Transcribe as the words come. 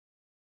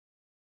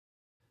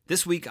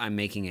This week I'm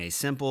making a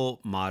simple,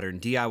 modern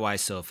DIY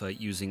sofa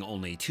using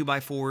only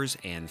 2x4s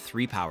and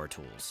 3 power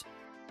tools.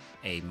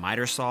 A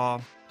miter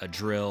saw, a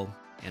drill,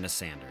 and a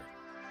sander.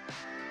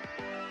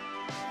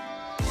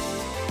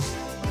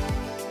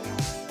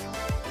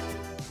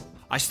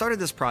 I started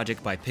this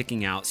project by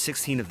picking out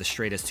 16 of the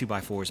straightest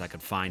 2x4s I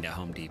could find at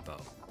Home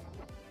Depot.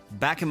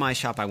 Back in my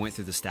shop, I went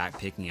through the stack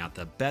picking out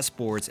the best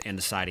boards and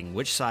deciding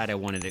which side I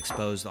wanted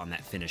exposed on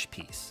that finished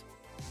piece.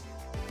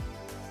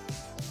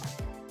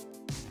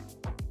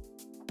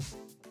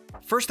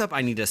 First up,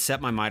 I need to set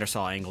my miter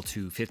saw angle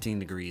to 15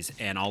 degrees,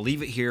 and I'll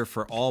leave it here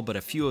for all but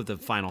a few of the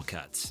final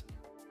cuts.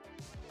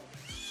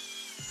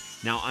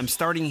 Now I'm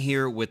starting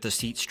here with the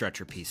seat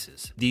stretcher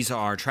pieces. These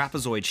are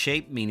trapezoid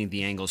shaped, meaning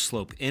the angles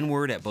slope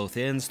inward at both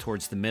ends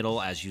towards the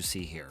middle as you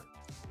see here.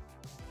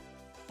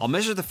 I'll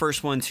measure the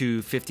first one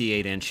to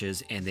 58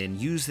 inches and then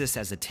use this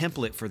as a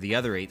template for the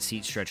other 8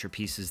 seat stretcher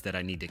pieces that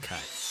I need to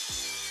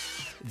cut.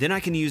 Then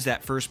I can use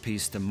that first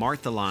piece to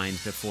mark the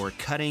lines before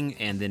cutting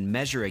and then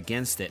measure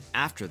against it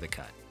after the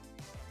cut.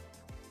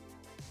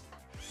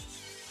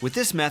 With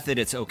this method,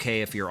 it's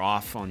okay if you're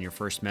off on your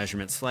first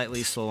measurement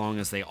slightly, so long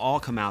as they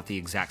all come out the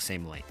exact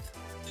same length.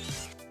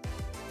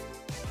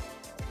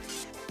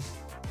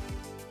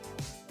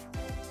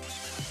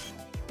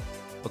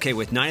 Okay,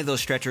 with 9 of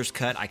those stretchers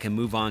cut, I can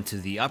move on to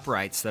the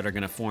uprights that are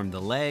going to form the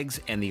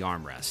legs and the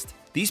armrest.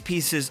 These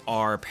pieces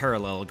are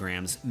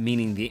parallelograms,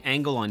 meaning the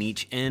angle on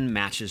each end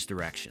matches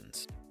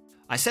directions.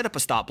 I set up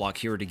a stop block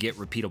here to get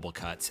repeatable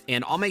cuts,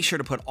 and I'll make sure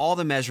to put all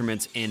the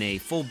measurements in a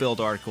full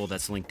build article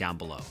that's linked down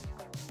below.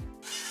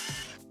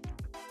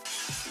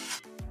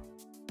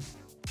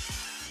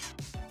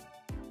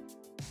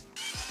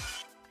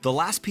 The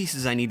last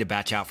pieces I need to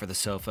batch out for the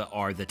sofa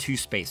are the 2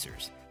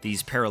 spacers,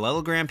 these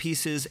parallelogram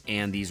pieces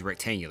and these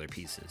rectangular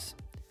pieces.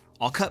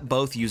 I'll cut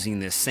both using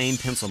this same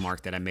pencil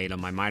mark that I made on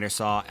my miter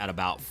saw at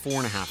about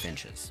 4.5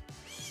 inches.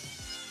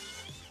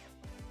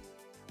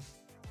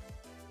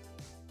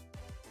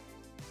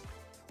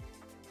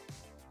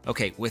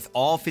 Okay, with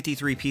all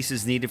 53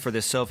 pieces needed for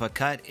this sofa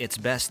cut, it's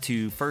best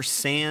to first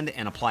sand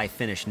and apply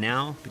finish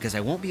now because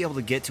I won't be able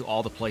to get to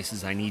all the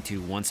places I need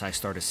to once I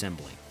start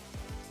assembling.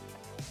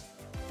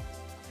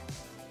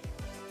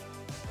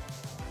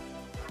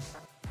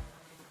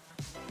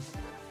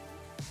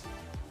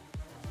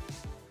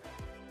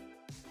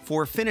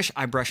 For finish,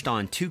 I brushed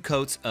on 2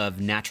 coats of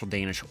natural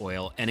Danish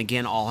oil, and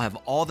again, I'll have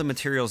all the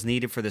materials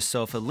needed for this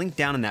sofa linked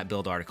down in that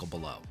build article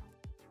below.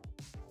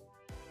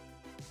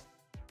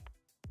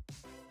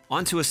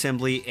 On to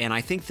assembly, and I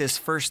think this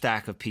first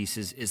stack of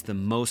pieces is the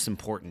most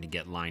important to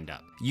get lined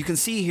up. You can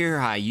see here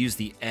how I use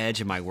the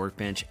edge of my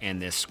workbench and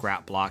this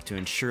scrap block to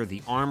ensure the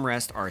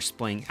armrests are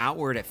splaying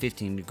outward at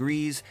 15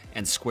 degrees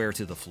and square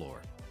to the floor.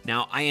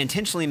 Now, I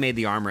intentionally made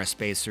the armrest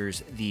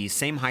spacers the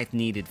same height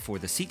needed for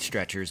the seat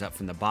stretchers up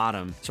from the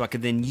bottom, so I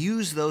could then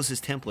use those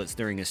as templates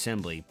during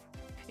assembly.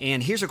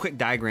 And here's a quick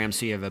diagram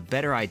so you have a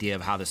better idea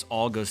of how this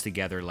all goes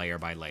together layer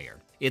by layer.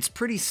 It's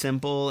pretty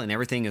simple and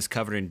everything is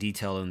covered in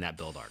detail in that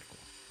build article.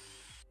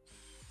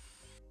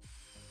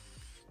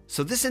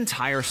 So this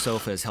entire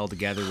sofa is held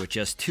together with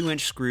just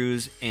 2-inch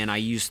screws, and I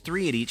used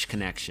 3 at each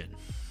connection.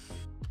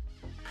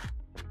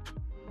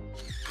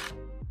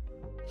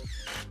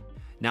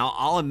 Now,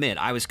 I'll admit,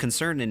 I was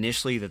concerned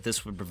initially that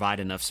this would provide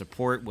enough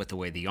support with the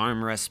way the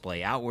armrests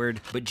splay outward,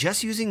 but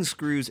just using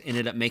screws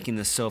ended up making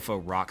the sofa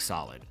rock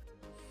solid.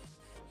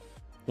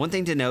 One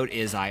thing to note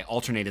is I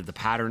alternated the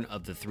pattern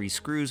of the 3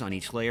 screws on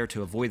each layer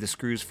to avoid the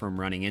screws from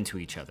running into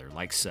each other,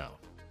 like so.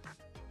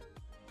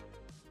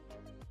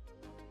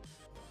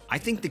 I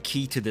think the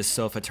key to this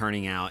sofa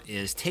turning out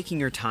is taking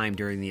your time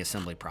during the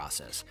assembly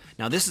process.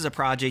 Now, this is a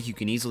project you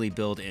can easily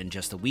build in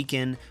just a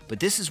weekend, but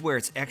this is where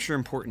it's extra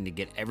important to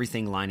get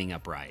everything lining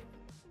up right.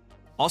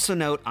 Also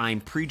note, I'm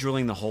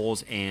pre-drilling the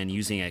holes and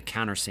using a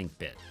countersink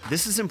bit.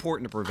 This is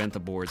important to prevent the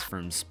boards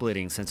from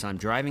splitting since I'm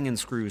driving in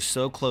screws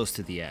so close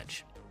to the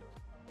edge.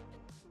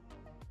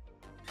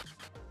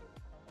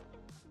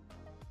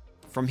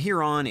 From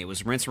here on, it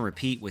was rinse and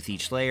repeat with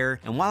each layer,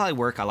 and while I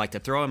work, I like to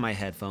throw in my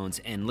headphones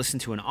and listen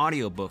to an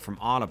audiobook from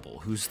Audible,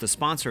 who's the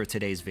sponsor of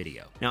today's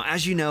video. Now,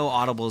 as you know,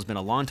 Audible has been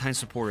a longtime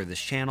supporter of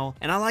this channel,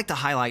 and I like to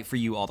highlight for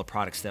you all the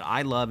products that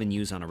I love and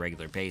use on a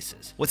regular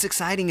basis. What's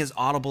exciting is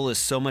Audible is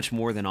so much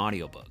more than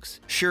audiobooks.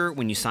 Sure,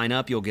 when you sign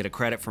up, you'll get a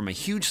credit from a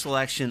huge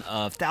selection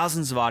of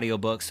thousands of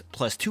audiobooks,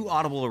 plus 2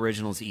 Audible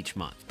originals each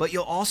month. But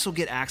you'll also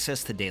get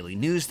access to daily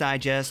news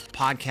digest,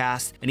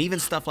 podcasts, and even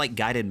stuff like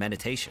guided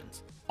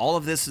meditations. All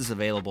of this is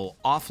available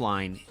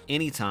offline,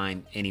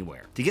 anytime,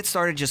 anywhere. To get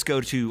started, just go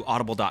to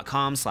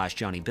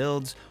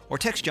audible.com/JohnnyBuilds or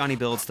text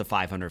JohnnyBuilds to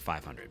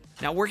 500-500.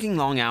 Now, working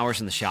long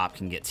hours in the shop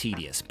can get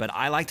tedious, but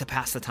I like to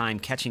pass the time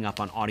catching up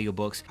on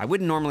audiobooks I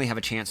wouldn't normally have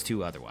a chance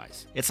to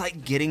otherwise. It's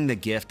like getting the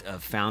gift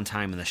of found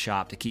time in the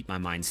shop to keep my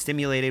mind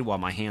stimulated while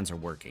my hands are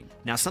working.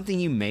 Now, something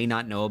you may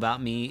not know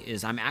about me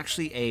is I'm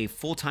actually a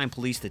full-time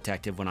police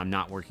detective when I'm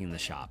not working in the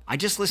shop. I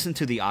just listened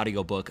to the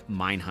audiobook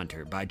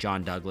Mindhunter by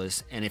John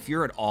Douglas, and if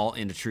you're at all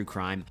into true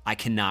crime, I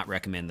cannot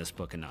recommend this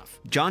book enough.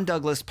 John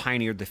Douglas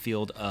pioneered the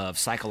field of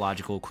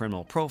psychological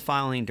criminal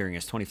profiling during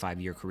his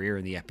 25-year career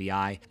in the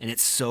FBI, and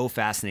it's so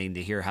fascinating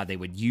to hear how they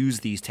would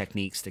use these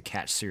techniques to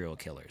catch serial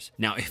killers.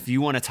 Now, if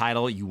you want a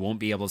title you won't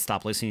be able to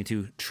stop listening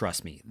to,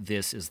 trust me,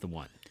 this is the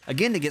one.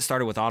 Again, to get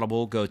started with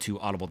Audible, go to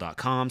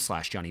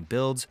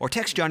audible.com/JohnnyBuilds or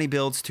text Johnny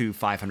Builds to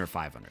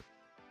 500-500.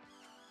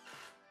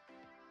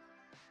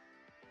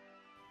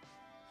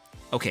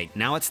 Okay,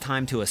 now it's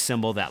time to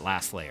assemble that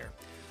last layer.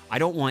 I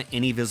don't want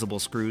any visible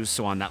screws,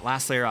 so on that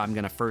last layer, I'm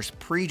gonna first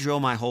pre-drill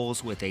my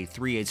holes with a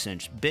 3/8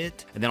 inch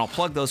bit, and then I'll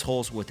plug those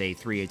holes with a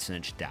 3/8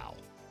 inch dowel.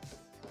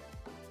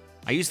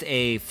 I used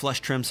a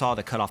flush trim saw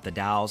to cut off the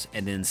dowels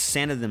and then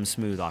sanded them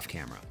smooth off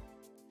camera.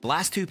 The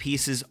last two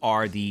pieces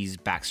are these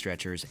back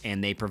stretchers,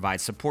 and they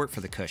provide support for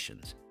the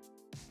cushions.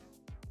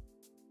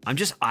 I'm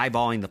just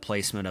eyeballing the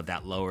placement of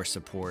that lower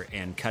support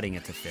and cutting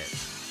it to fit.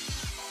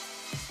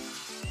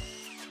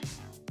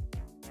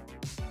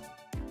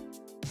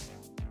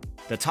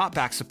 The top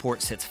back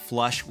support sits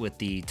flush with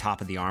the top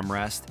of the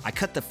armrest. I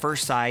cut the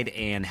first side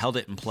and held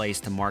it in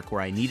place to mark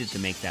where I needed to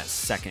make that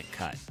second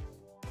cut.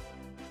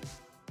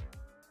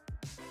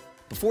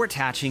 Before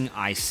attaching,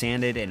 I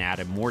sanded and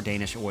added more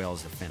Danish oil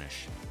as a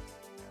finish.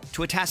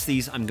 To attach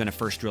these, I'm going to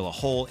first drill a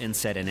hole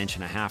inset 1.5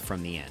 inches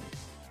from the end.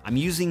 I'm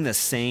using the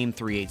same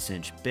 3/8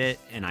 inch bit,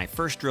 and I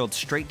first drilled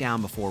straight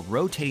down before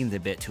rotating the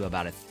bit to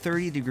about a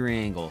 30-degree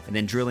angle and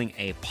then drilling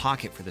a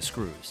pocket for the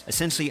screws.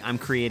 Essentially, I'm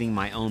creating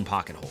my own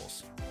pocket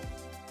holes.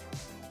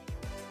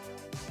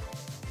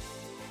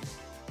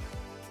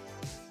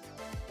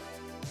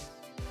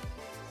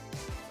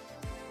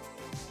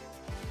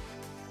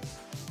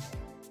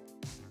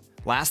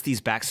 Last, these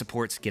back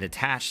supports get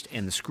attached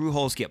and the screw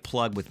holes get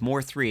plugged with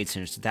more 3/8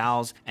 inch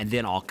dowels, and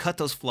then I'll cut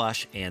those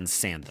flush and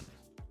sand them.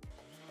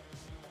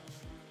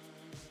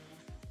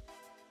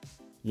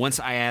 Once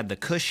I add the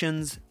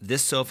cushions,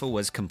 this sofa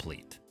was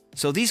complete.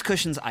 So these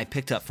cushions I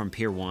picked up from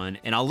Pier 1,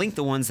 and I'll link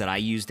the ones that I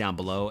use down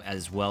below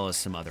as well as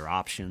some other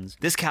options.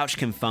 This couch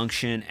can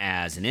function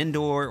as an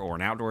indoor or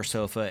an outdoor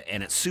sofa,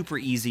 and it's super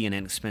easy and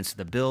inexpensive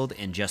to build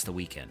in just a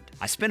weekend.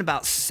 I spent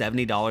about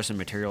 $70 in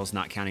materials,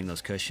 not counting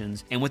those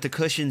cushions, and with the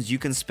cushions you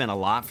can spend a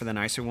lot for the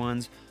nicer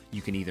ones.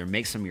 You can either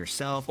make some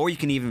yourself, or you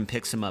can even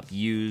pick some up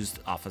used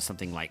off of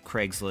something like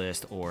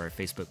Craigslist or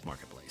Facebook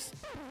Marketplace.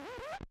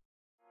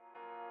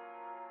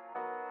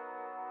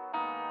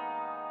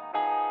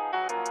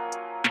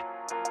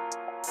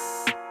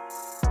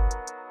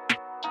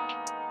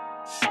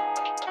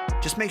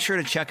 Just make sure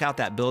to check out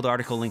that build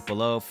article link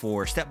below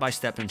for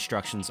step-by-step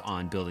instructions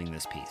on building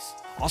this piece.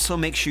 Also,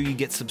 make sure you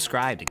get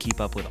subscribed to keep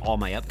up with all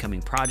my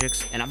upcoming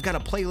projects, and I've got a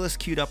playlist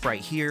queued up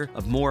right here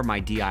of more of my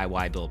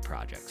DIY build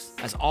projects.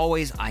 As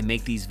always, I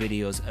make these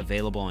videos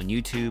available on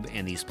YouTube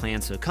and these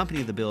plans to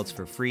accompany the builds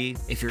for free.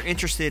 If you're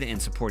interested in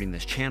supporting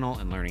this channel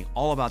and learning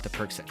all about the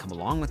perks that come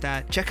along with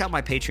that, check out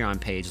my Patreon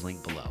page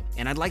linked below.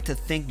 And I'd like to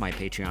thank my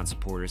Patreon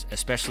supporters,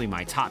 especially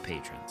my top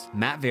patrons,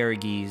 Matt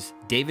Varughese,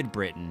 David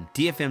Britton,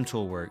 DFM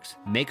Toolworks,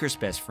 Maker's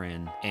Best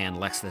Friend, and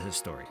Lex the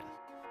Historian.